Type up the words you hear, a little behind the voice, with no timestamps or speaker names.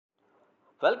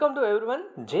Welcome to everyone.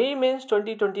 JEE mains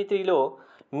 2023లో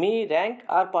me rank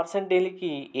are పర్సంటేజ్కి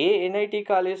A NIT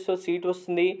కాలేజ్లో seat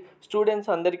వస్తుంది,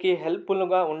 students అందరికీ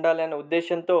హెల్ప్ఫుల్గా ఉండాలనే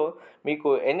ఉద్దేశంతో మీకు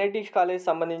ఎన్ఐటి కాలేజ్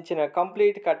సంబంధించిన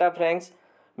complete cut off ranks,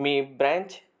 me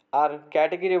branch are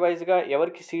category వైజ్గా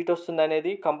ఎవరికి సీట్ వస్తుంది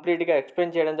అనేది కంప్లీట్గా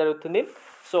ఎక్స్ప్లెయిన్ చేయడం జరుగుతుంది.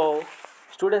 సో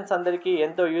స్టూడెంట్స్ అందరికీ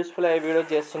ఎంతో యూస్ఫుల్ అయ్యే వీడియో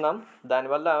చేస్తున్నాం.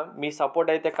 దానివల్ల మీ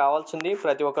సపోర్ట్ అయితే కావాల్సింది.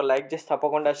 ప్రతి ఒక్కరు లైక్ చేసి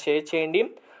తప్పకుండా షేర్ చేయండి.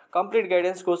 కంప్లీట్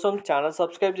గైడెన్స్ కోసం ఛానల్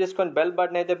సబ్స్క్రైబ్ చేసుకొని బెల్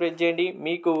బటన్ అయితే ప్రెస్ చేయండి.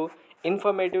 మీకు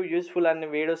ఇన్ఫర్మేటివ్ యూస్ఫుల్ అనే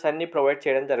వీడియోస్ అన్నీ ప్రొవైడ్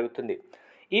చేయడం జరుగుతుంది.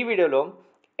 ఈ వీడియోలో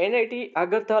ఎన్ఐటి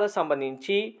అగర్తల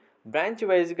సంబంధించి బ్రాంచ్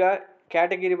వైజ్గా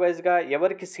కేటగిరీ వైజ్గా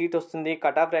ఎవరికి సీట్ వస్తుంది,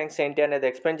 కట్ ఆఫ్ ర్యాంక్స్ ఏంటి అనేది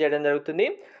ఎక్స్ప్లెయిన్ చేయడం జరుగుతుంది.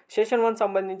 సెషన్ 1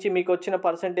 సంబంధించి మీకు వచ్చిన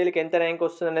పర్సంటేజ్కి ఎంత ర్యాంక్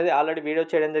వస్తుంది అనేది ఆల్రెడీ వీడియో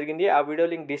చేయడం జరిగింది. ఆ వీడియో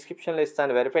లింక్ డిస్క్రిప్షన్లో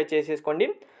ఇస్తాను, వెరిఫై చేసేసుకోండి.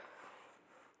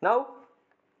 నౌ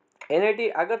ఎన్ఐటి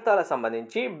అగర్తల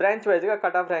సంబంధించి బ్రాంచ్ వైజ్గా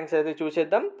కట్ ఆఫ్ ర్యాంక్స్ అయితే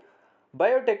చూసేద్దాం.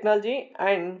 Biotechnology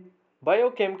and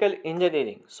biochemical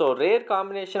engineering, so rare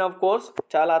combination of course,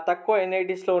 చాలా తక్కువ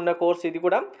ఎన్ఐటీస్లో ఉన్న కోర్స్. ఇది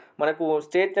కూడా మనకు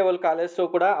స్టేట్ లెవెల్ కాలేజ్లో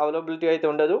కూడా అవైలబిలిటీ అయితే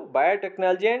ఉండదు.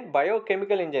 Biotechnology and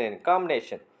biochemical engineering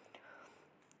combination.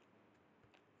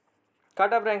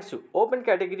 Cut off ranks open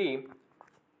category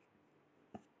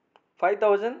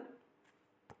 5000,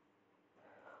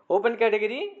 open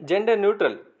category gender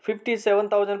neutral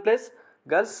 57,000 plus,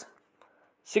 girls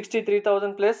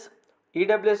 63,000 plus,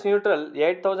 EWS neutral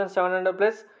 8,700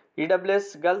 plus, EWS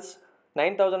girls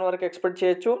 9,000 వరకు ఎక్స్పెక్ట్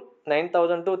చేయొచ్చు,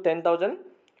 9,000 to 10,000.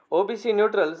 OBC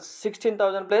neutral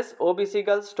 16,000 plus, OBC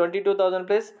girls 22,000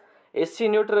 plus, SC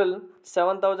neutral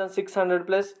 7,600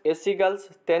 plus, SC girls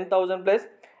 10,000 plus,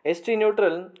 ST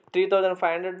neutral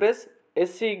 3,500 plus,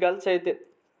 SC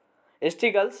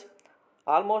girls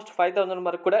almost 5,000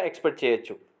 వరకు కూడా expect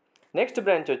చేయొచ్చు. Next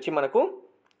branch వచ్చి మనకు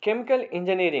chemical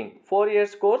engineering 4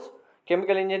 years course.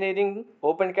 Chemical engineering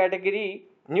open category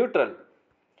neutral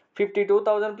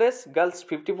 52,000 plus, girls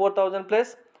 54,000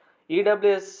 plus,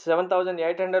 EWS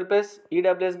 7,800 plus,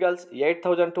 EWS girls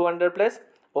 8,200 plus,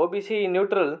 OBC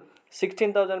neutral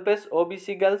 16,000 plus,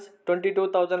 OBC girls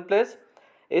 22,000 plus,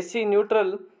 SC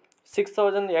neutral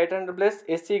 6,800 plus,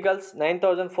 SC girls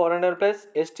 9,400 plus,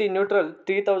 ST neutral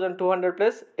 3,200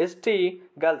 plus, ST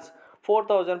girls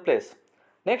 4,000 plus.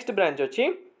 Next branch వచ్చి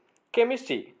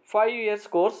chemistry 5 years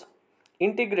course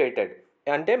integrated,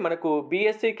 అంటే మనకు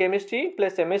BSc chemistry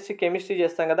plus MSc chemistry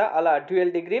చేస్తాం కదా, అలా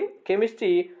dual degree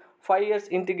chemistry 5 years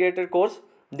integrated course.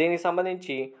 దీనికి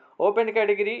సంబంధించి open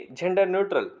category gender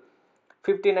neutral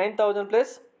 59,000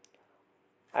 plus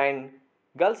and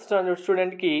girls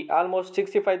స్టూడెంట్కి almost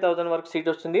 65,000 వరకు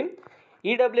సీట్ వస్తుంది.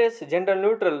 EWS gender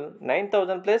neutral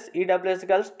 9,000 plus, EWS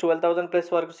girls 12,000 plus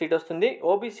వరకు సీట్ వస్తుంది.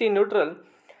 OBC neutral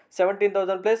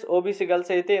 17,000 plus, OBC girls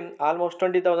అయితే ఆల్మోస్ట్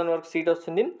 20,000 వరకు సీట్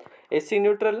వస్తుంది. SC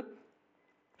neutral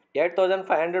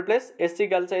 8,500 plus, SC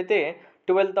girls అయితే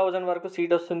 12,000 వరకు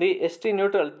సీట్ వస్తుంది. ST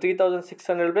neutral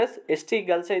 3,600 plus, ST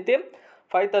girls అయితే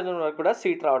 5,000 వరకు కూడా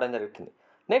సీట్ రావడం జరుగుతుంది.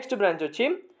 నెక్స్ట్ బ్రాంచ్ వచ్చి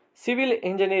civil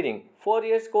engineering 4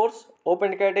 years course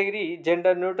open category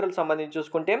gender neutral సంబంధించి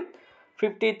చూసుకుంటే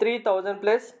 53,000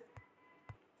 plus,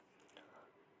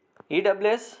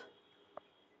 EWS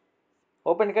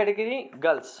open category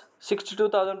girls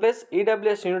 62,000 plus,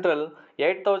 EWS neutral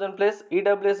 8,000 plus,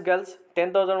 EWS girls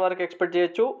 10,000 వరకు ఎక్స్పెక్ట్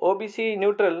చేయొచ్చు. ఓబీసీ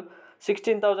న్యూట్రల్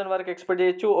 16,000 వరకు ఎక్స్పెక్ట్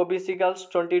చేయొచ్చు, ఓబీసీ గర్ల్స్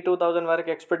 22,000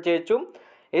 వరకు ఎక్స్పెక్ట్ చేయొచ్చు.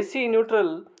 SC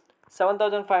neutral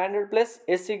 7,500 plus,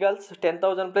 SC girls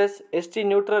 10,000 plus, ST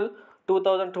neutral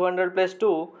 2,200 plus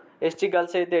to ST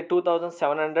girls అయితే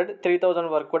 2,700, 3,000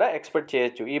 వరకు కూడా ఎక్స్పెక్ట్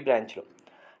చేయొచ్చు ఈ బ్రాంచ్లో.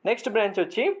 నెక్స్ట్ బ్రాంచ్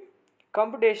వచ్చి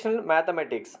computational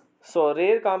mathematics, so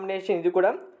rare combination. ఇది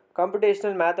కూడా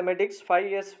computational mathematics 5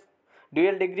 years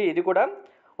dual degree. ఇది కూడా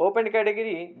open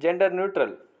category gender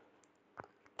neutral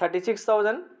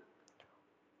 36,000,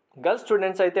 girls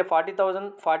students అయితే 40,000,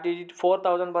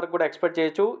 44,000 వరకు కూడా ఎక్స్పెక్ట్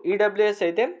చేయొచ్చు. ఈడబ్ల్యూఎస్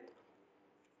అయితే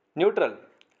neutral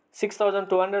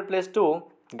 6,200 plus to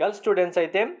girls students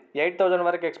అయితే 8,000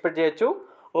 వరకు ఎక్స్పెక్ట్ చేయొచ్చు.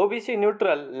 ఓబీసీ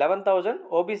న్యూట్రల్ 11,000,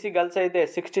 ఓబీసీ గర్ల్స్ అయితే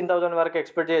 16,000 వరకు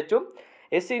ఎక్స్పెక్ట్ చేయొచ్చు.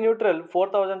 ఎస్సీ న్యూట్రల్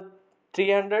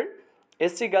 4,300,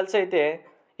 ఎస్సీ గర్ల్స్ అయితే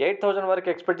 8,000 వరకు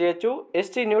ఎక్స్పెక్ట్ చేయొచ్చు.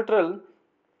 ఎస్టీ న్యూట్రల్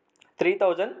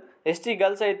 3,000, ఎస్టీ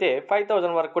గర్ల్స్ అయితే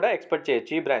 5,000 వరకు కూడా ఎక్స్పెక్ట్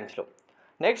చేయొచ్చు ఈ బ్రాంచ్లో.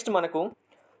 నెక్స్ట్ మనకు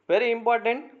very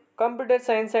important computer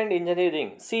science and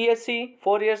engineering CSE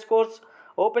 4 years course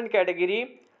open category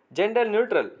gender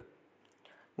neutral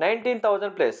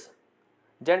 19,000 plus,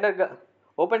 gender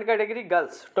open category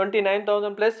girls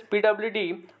 29,000 plus, PWD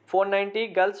 490,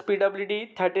 girls PWD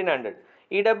 1,300,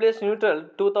 EWS neutral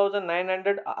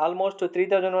 2,900, almost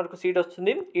 3,000 వరకు seat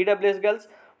వస్తుంది. EWS girls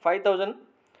 5,000,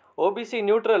 OBC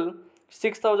neutral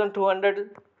 6,200,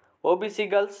 OBC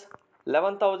girls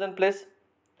 11,000 plus,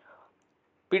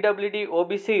 PWD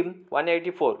OBC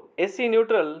 184, SC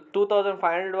neutral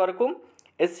 2500 వరకు,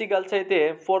 SC girls అయితే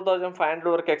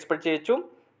 4500 వరకు expect చేయొచ్చు.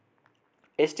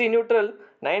 ST neutral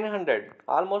 900,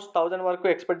 almost 1000 వరకు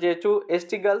expect చేయొచ్చు.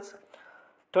 ST girls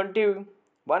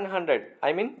 2100,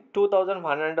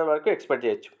 2100 వరకు expect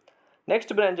చేయొచ్చు.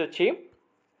 నెక్స్ట్ బ్రాంచ్ వచ్చి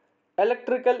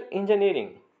electrical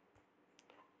engineering.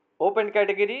 Open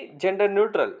category gender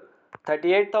neutral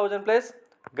 38,000 plus,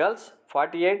 girls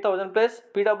 48,000 plus,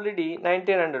 PWD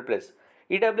 1900 plus.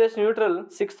 EWS neutral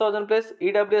 6,000 plus,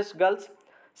 EWS girls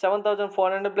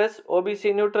 7,400 plus,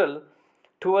 OBC neutral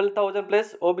 12,000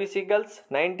 plus, OBC girls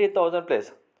 90,000 plus.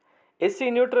 SC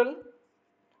neutral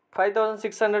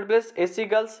 5,600 plus, SC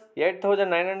girls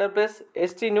 8,900 plus,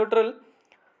 ST neutral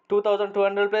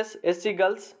 2,200 plus, ST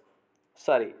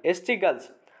girls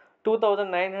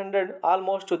 2,900,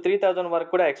 almost 3,000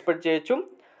 వరకు కూడా expect చేయొచ్చు.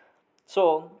 So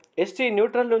ST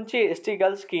neutral నుంచి ST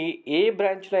గర్ల్స్కి ఏ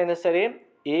బ్రాంచ్లో అయినా సరే,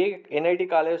 ఏ NIT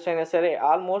colleges అయినా సరే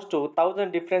ఆల్మోస్ట్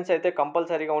 1000 డిఫరెన్స్ అయితే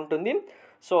కంపల్సరీగా ఉంటుంది.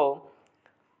 సో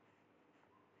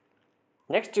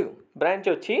నెక్స్ట్ బ్రాంచ్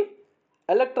వచ్చి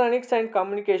electronics and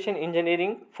communication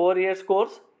engineering 4 years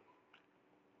course.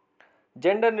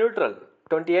 Gender neutral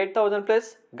 28,000 plus,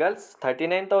 girls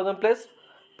 39,000 plus,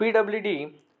 PWD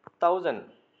 1000,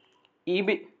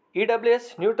 EWS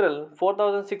neutral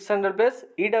 4,600 plus,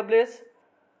 EWS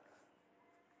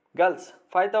girls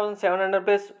 5,700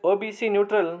 plus, OBC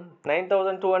neutral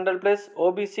 9,200 plus,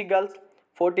 OBC girls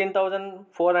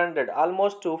 14,400,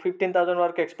 almost 15,000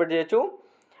 వరకు expect చేయొచ్చు.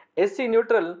 SC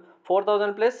neutral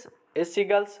 4,000 plus, SC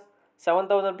girls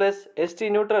 7,000 plus, ST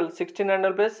neutral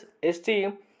 1,600 plus, ST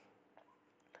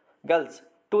girls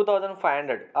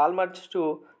 2,500, almost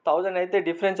 1000 అయితే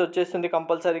difference వచ్చేస్తుంది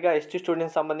కంపల్సరీగా ST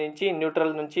students సంబంధించి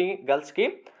neutral నుంచి గర్ల్స్కి.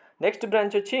 Next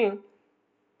branch వచ్చి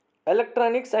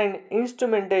electronics and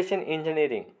instrumentation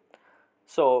engineering.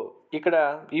 So ఇక్కడ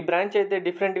ఈ బ్రాంచ్ అయితే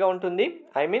డిఫరెంట్గా ఉంటుంది.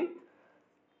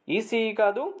 ఈసీఈ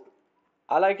కాదు,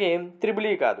 అలాగే త్రిబుల్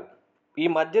కాదు, ఈ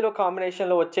మధ్యలో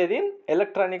కాంబినేషన్లో వచ్చేది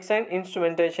electronics and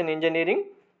instrumentation engineering.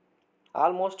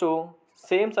 Almost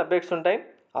same subjects ఉంటాయి,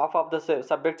 హాఫ్ ఆఫ్ ద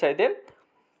సబ్జెక్ట్స్ అయితే.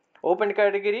 Open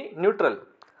category neutral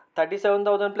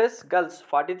 37,000 plus, girls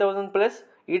 40,000 plus,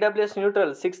 EWS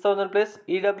neutral 6,000 plus,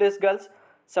 EWS girls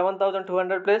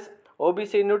 7,200 plus,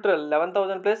 OBC neutral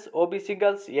 11,000 plus, OBC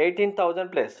girls 18,000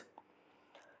 plus.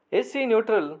 SC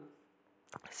neutral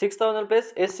 6,000 plus,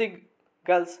 SC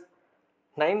girls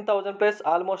 9,000 plus,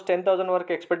 almost 10,000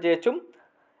 వరకు expect చేయొచ్చు.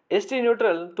 ST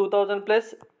neutral 2,000 plus,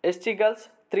 ST girls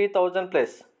 3,000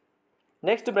 plus.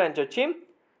 Next branch వచ్చి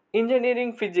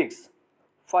engineering physics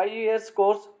 5 years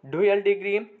course, dual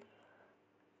degree.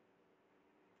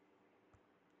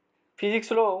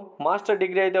 ఫిజిక్స్లో master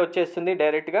degree అయితే వచ్చేస్తుంది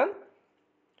డైరెక్ట్గా.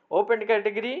 Open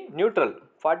category neutral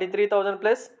 43,000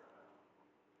 plus,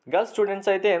 girls students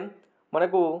అయితే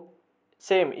మనకు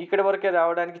same ఇక్కడ వరకే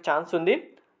రావడానికి ఛాన్స్ ఉంది.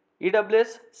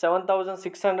 ఈడబ్ల్యూఎస్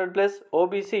 7,600 ప్లస్,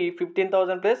 ఓబీసీ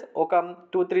 15,000 ప్లస్, ఒక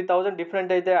 2-3,000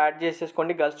 డిఫరెంట్ అయితే యాడ్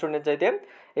చేసేసుకోండి గర్ల్స్ స్టూడెంట్స్ అయితే.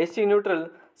 ఎస్సీ న్యూట్రల్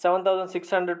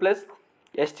 7,600 ప్లస్,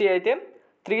 ఎస్టీ అయితే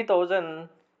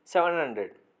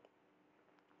 3,700.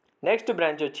 నెక్స్ట్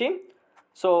బ్రాంచ్ వచ్చి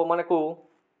సో మనకు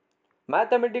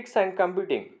mathematics and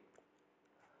computing,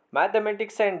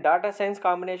 mathematics and data science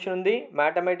combination ఉంది,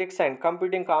 మ్యాథమెటిక్స్ అండ్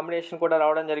కంప్యూటింగ్ కాంబినేషన్ కూడా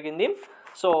రావడం జరిగింది.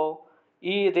 సో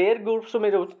ఈ రేర్ గ్రూప్స్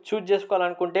మీరు చూజ్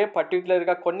చేసుకోవాలనుకుంటే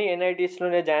పర్టికులర్గా కొన్ని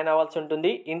ఎన్ఐటీస్లోనే జాయిన్ అవ్వాల్సి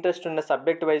ఉంటుంది, ఇంట్రెస్ట్ ఉన్న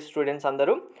సబ్జెక్ట్ వైజ్ స్టూడెంట్స్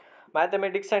అందరూ.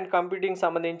 మ్యాథమెటిక్స్ అండ్ కంప్యూటింగ్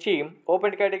సంబంధించి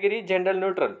open category general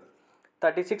neutral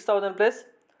 36,000 plus,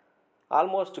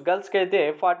 almost గర్ల్స్కి అయితే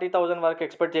 40,000 వరకు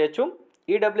ఎక్స్పెక్ట్ చేయొచ్చు.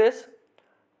 EWS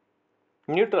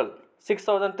neutral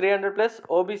 6,300 plus,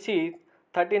 OBC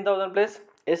 13,000 plus,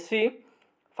 SC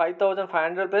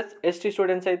 5,500 plus, ST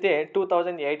students అయితే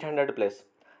 2,800 ప్లస్.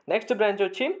 నెక్స్ట్ బ్రాంచ్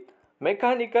వచ్చి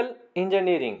mechanical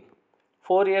engineering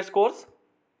 4 years course.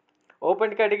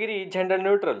 Open category gender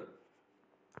neutral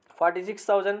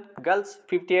 46,000, girls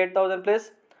 58,000 plus,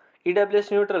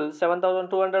 EWS neutral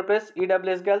 7,200 plus,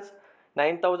 EWS girls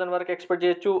 9,000 వరకు expect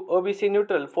చేయొచ్చు. OBC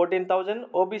neutral 14,000,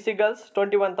 OBC girls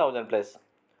 21,000 plus.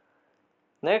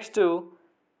 Next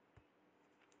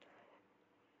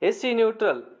SC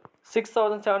neutral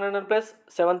 6,700 plus,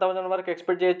 7,000 వరకు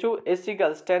expect చేయొచ్చు. SC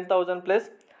girls 10,000 plus,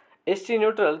 ST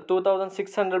neutral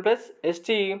 2,600 plus,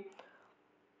 ST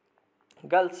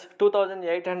girls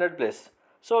 2,800 plus.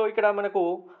 So ఇక్కడ మనకు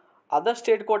other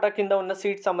state quota కింద ఉన్న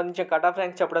seats సంబంధించిన cut off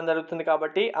ranks చెప్పడం జరుగుతుంది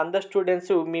కాబట్టి అందర్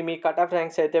స్టూడెంట్స్ మీ కట్ ఆఫ్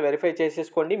ర్యాంక్స్ అయితే వెరిఫై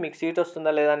చేసేసుకోండి, మీకు సీట్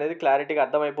వస్తుందా లేదా అనేది క్లారిటీగా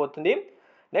అర్థమైపోతుంది.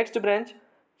 Next branch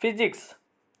physics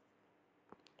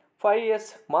 5 years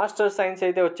master science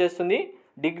అయితే వచ్చేస్తుంది.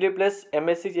 డిగ్రీ ప్లస్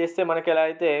ఎంఎస్సీ చేస్తే మనకి ఎలా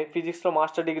అయితే ఫిజిక్స్లో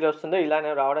మాస్టర్ డిగ్రీ వస్తుందో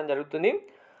ఇలానే రావడం జరుగుతుంది.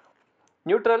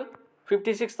 Neutral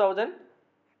 56,000,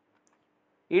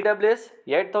 EWS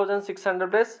 8,600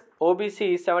 plus, OBC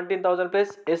 17,000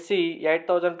 plus, SC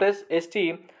 8,000 plus, ST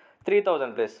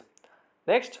 3,000 plus.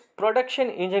 Next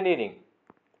production engineering.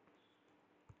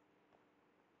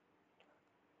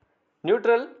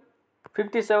 Neutral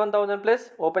 57,000 plus,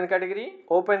 open category,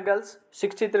 open girls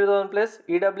 63,000 plus,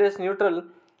 EWS neutral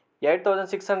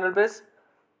 8,600 plus,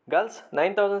 girls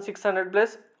 9,600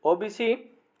 plus, OBC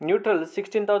neutral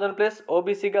 16,000 plus,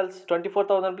 OBC girls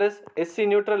 24,000 plus, SC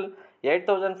neutral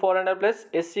 8,400 plus,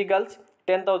 SC girls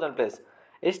 10,000 plus,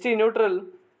 ST neutral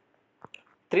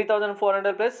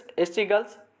 3,400 plus, ST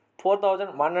girls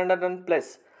 4,100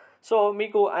 plus. So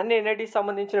మీకు అన్ని ఎన్ఐటీకి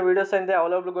సంబంధించిన videos అయితే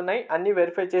అవైలబుల్గా ఉన్నాయి. అన్నీ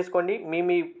verify చేసుకోండి.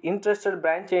 మీ interested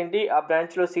branch ఏంటి, ఆ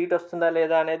బ్రాంచ్లో సీట్ వస్తుందా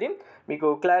లేదా అనేది మీకు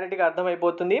క్లారిటీగా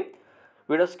అర్థమైపోతుంది.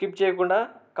 వీడియో స్కిప్ చేయకుండా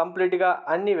కంప్లీట్గా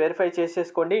అన్నీ వెరిఫై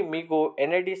చేసేసుకోండి. మీకు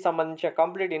ఎన్ఐటీకి సంబంధించిన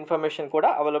కంప్లీట్ ఇన్ఫర్మేషన్ కూడా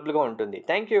అవైలబుల్గా ఉంటుంది.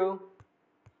 Thank you.